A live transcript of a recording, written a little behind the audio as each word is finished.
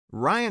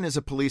Ryan is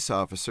a police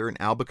officer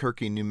in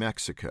Albuquerque, New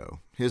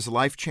Mexico. His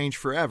life changed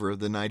forever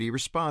the night he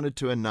responded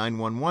to a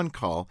 911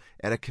 call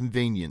at a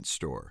convenience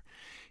store.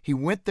 He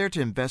went there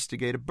to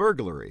investigate a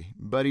burglary,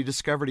 but he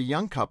discovered a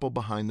young couple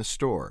behind the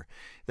store.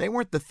 They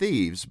weren't the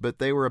thieves, but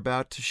they were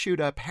about to shoot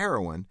up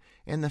heroin,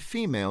 and the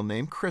female,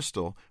 named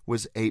Crystal,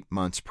 was 8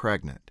 months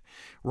pregnant.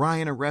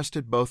 Ryan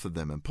arrested both of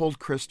them and pulled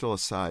Crystal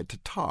aside to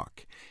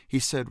talk. He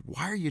said,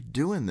 "Why are you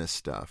doing this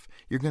stuff?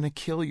 You're going to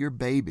kill your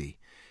baby."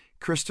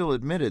 Crystal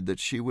admitted that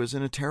she was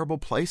in a terrible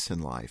place in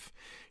life.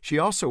 She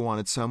also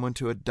wanted someone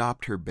to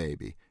adopt her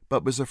baby,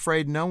 but was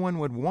afraid no one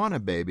would want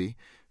a baby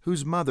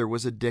whose mother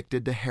was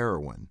addicted to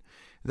heroin.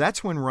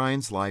 That's when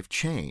Ryan's life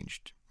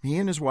changed. He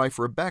and his wife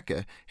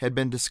Rebecca had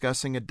been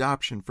discussing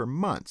adoption for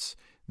months.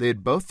 They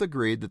had both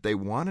agreed that they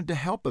wanted to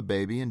help a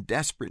baby in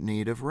desperate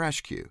need of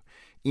rescue.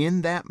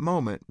 In that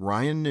moment,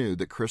 Ryan knew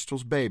that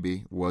Crystal's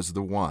baby was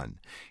the one.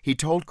 He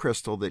told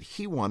Crystal that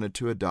he wanted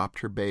to adopt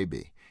her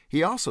baby.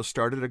 He also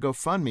started a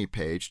GoFundMe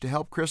page to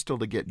help Crystal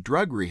to get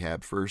drug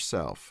rehab for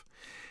herself.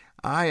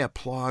 I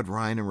applaud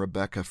Ryan and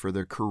Rebecca for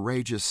their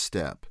courageous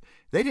step.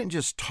 They didn't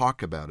just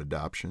talk about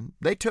adoption,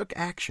 they took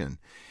action.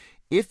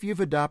 If you've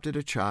adopted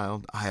a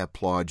child, I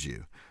applaud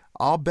you.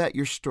 I'll bet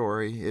your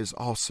story is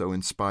also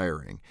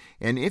inspiring.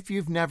 And if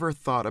you've never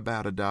thought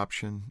about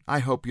adoption, I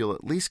hope you'll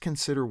at least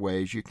consider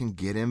ways you can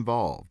get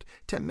involved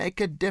to make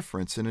a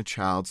difference in a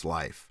child's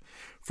life.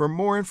 For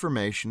more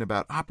information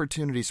about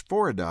opportunities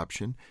for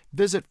adoption,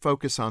 visit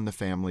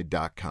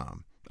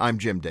FocusOnTheFamily.com. I'm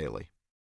Jim Daly.